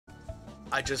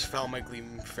I just found my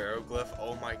gleaming pharoglyph.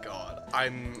 Oh my god.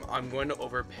 I'm going to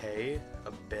overpay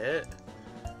a bit.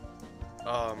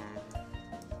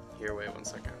 Here, wait 1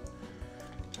 second.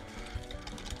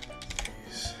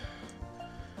 Jeez.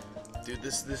 Dude,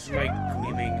 this is my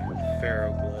gleaming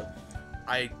pharoglyph.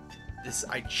 I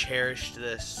cherished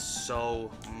this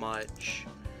so much.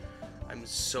 I'm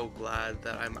so glad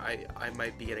that I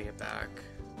might be getting it back.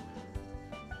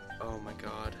 Oh my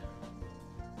god.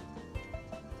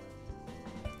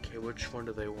 Okay, which one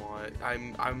do they want?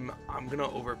 I'm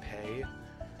gonna overpay,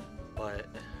 but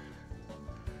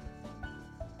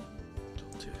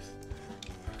tooth.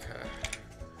 Okay.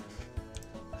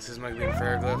 This is my green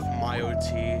pharoglyph, my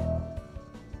OT.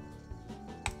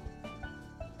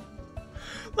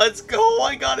 Let's go!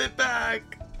 I got it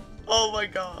back! Oh my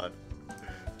god.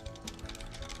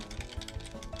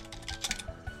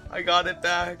 I got it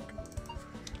back.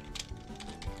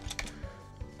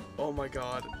 Oh my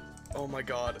god. Oh my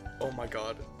god. Oh my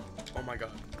god. Oh my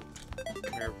god.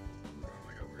 Come here. Oh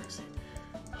my god, where is he?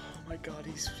 Oh my god,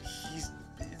 he's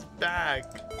back.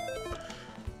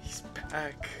 He's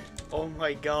back. Oh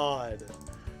my god.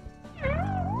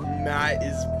 Matt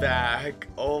is back.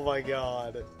 Oh my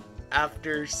god.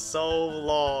 After so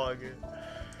long,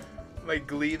 my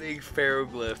gleaming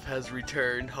pharoglyph has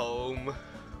returned home.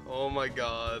 Oh my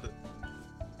god.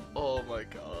 Oh my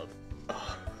god.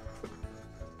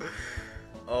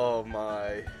 Oh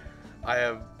my. I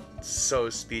am so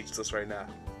speechless right now.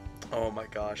 Oh my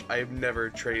gosh. I am never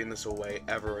trading this away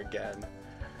ever again.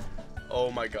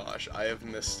 Oh my gosh. I have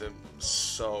missed him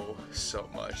so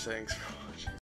much. Thanks for